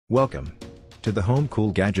Welcome to the Home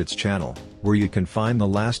Cool Gadgets channel, where you can find the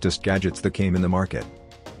latest gadgets that came in the market.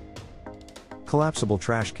 Collapsible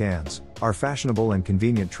trash cans are fashionable and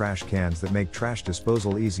convenient trash cans that make trash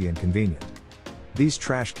disposal easy and convenient. These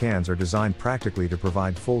trash cans are designed practically to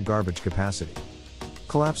provide full garbage capacity.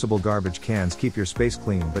 Collapsible garbage cans keep your space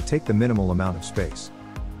clean but take the minimal amount of space.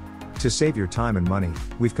 To save your time and money,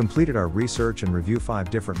 we've completed our research and review 5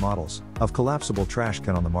 different models of collapsible trash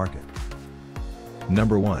can on the market.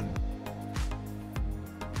 Number 1.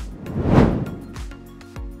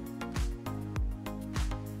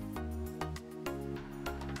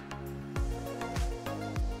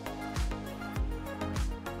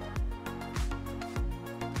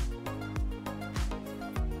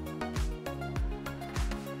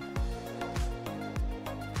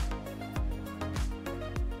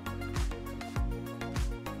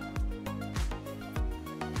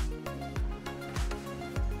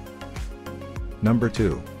 Number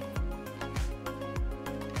 2.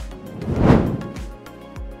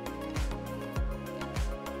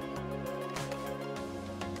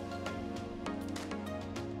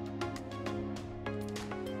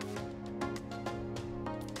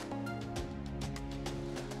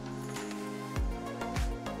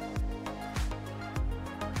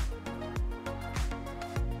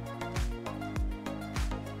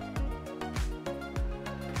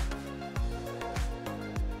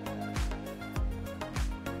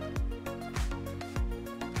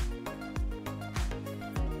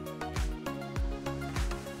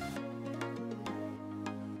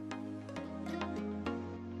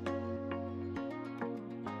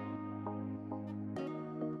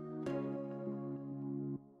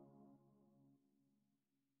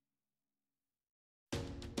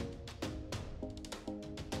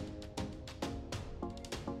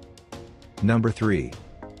 Number 3.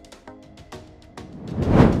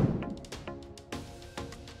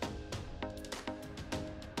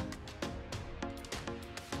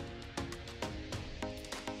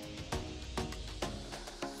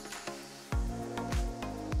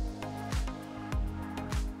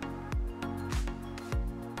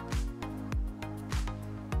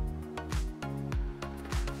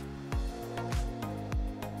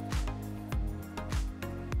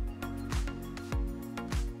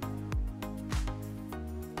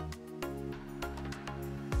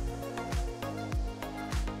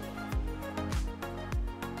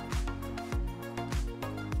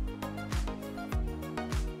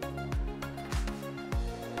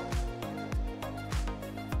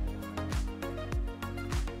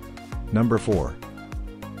 Number 4.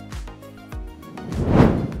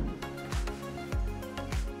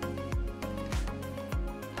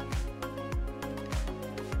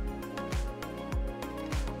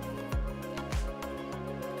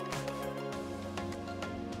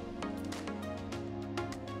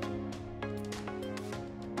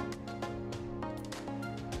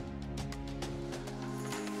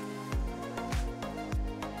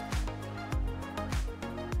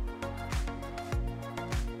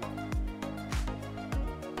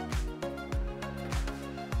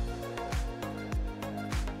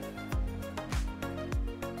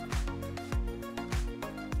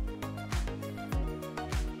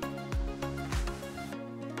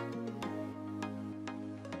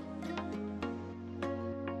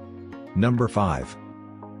 Number 5.